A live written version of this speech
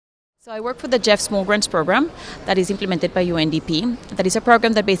So I work for the GEF Small Grants program that is implemented by UNDP. That is a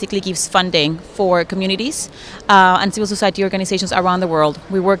program that basically gives funding for communities and civil society organizations around the world.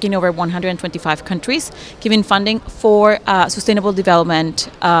 We work in over 125 countries, giving funding for sustainable development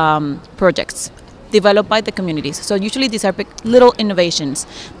projects developed by the communities. So usually these are little innovations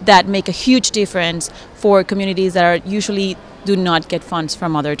that make a huge difference for communities that are usually do not get funds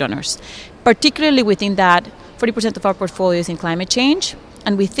from other donors. Particularly within that, 40% of our portfolio is in climate change.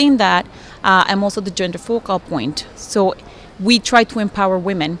 And within that, I'm also the gender focal point. So we try to empower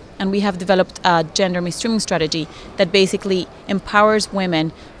women, and we have developed a gender mainstreaming strategy that basically empowers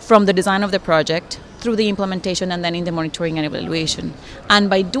women from the design of the project through the implementation and then in the monitoring and evaluation. And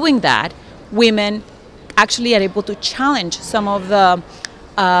by doing that, women actually are able to challenge some of the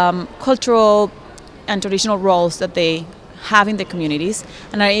cultural and traditional roles that they have in the communities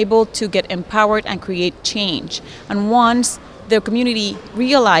and are able to get empowered and create change. And once the community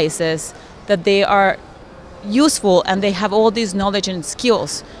realizes that they are useful and they have all these knowledge and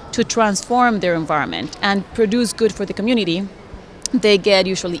skills to transform their environment and produce good for the community, they get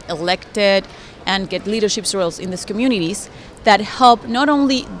usually elected and get leadership roles in these communities that help not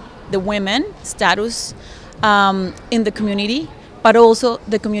only the women status in the community, but also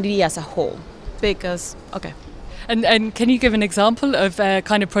the community as a whole. Because, okay. And can you give an example of a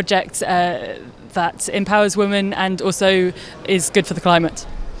kind of project that empowers women and also is good for the climate?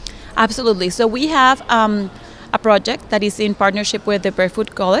 Absolutely. So we have a project that is in partnership with the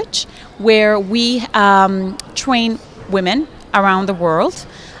Barefoot College, where we train women around the world,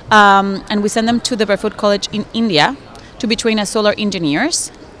 and we send them to the Barefoot College in India to be trained as solar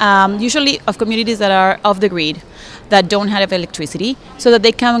engineers, usually of communities that are off the grid, that don't have electricity, so that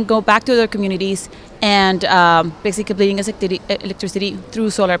they can go back to their communities and basically bring us electricity through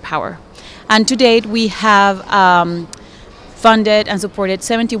solar power. And to date, we have funded and supported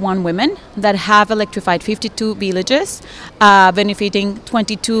 71 women that have electrified 52 villages, benefiting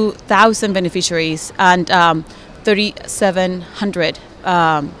 22,000 beneficiaries and 3,700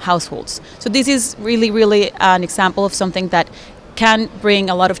 households. So this is really an example of something that can bring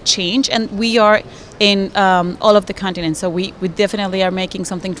a lot of change, and we are in all of the continents, so we definitely are making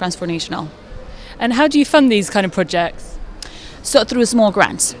something transformational. And how do you fund these kind of projects? So through small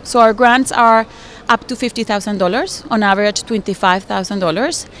grants. So our grants are up to $50,000, on average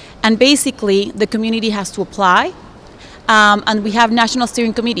 $25,000, and basically the community has to apply, and we have national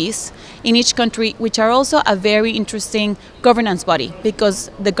steering committees in each country, which are also a very interesting governance body,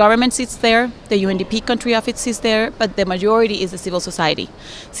 because the government sits there, the UNDP country office sits there, but the majority is the civil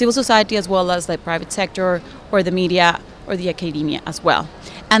society as well as the private sector or the media or the academia as well.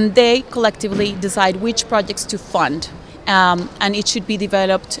 And they collectively decide which projects to fund. And it should be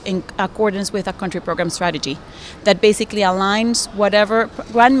developed in accordance with a country program strategy that basically aligns whatever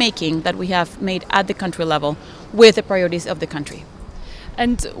grant making that we have made at the country level with the priorities of the country.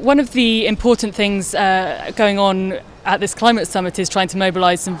 And one of the important things going on at this climate summit is trying to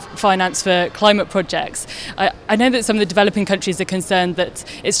mobilise some finance for climate projects. I know that some of the developing countries are concerned that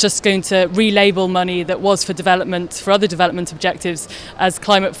it's just going to relabel money that was for development, for other development objectives, as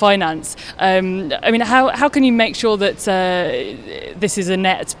climate finance. I mean, how can you make sure that this is a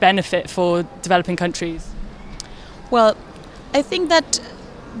net benefit for developing countries? Well, I think that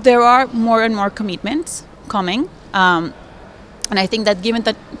there are more and more commitments coming. And I think that given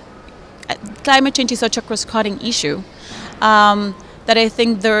that climate change is such a cross-cutting issue, that I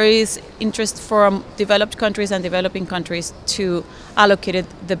think there is interest from developed countries and developing countries to allocate it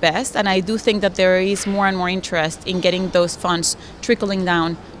the best. And I do think that there is more and more interest in getting those funds trickling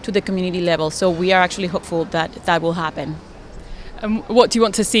down to the community level. So we are actually hopeful that that will happen. And what do you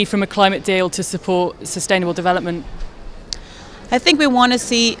want to see from a climate deal to support sustainable development? I think we want to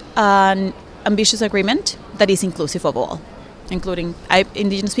see an ambitious agreement that is inclusive of all, including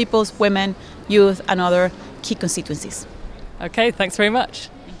indigenous peoples, women, youth, and other key constituencies. Okay, thanks very much.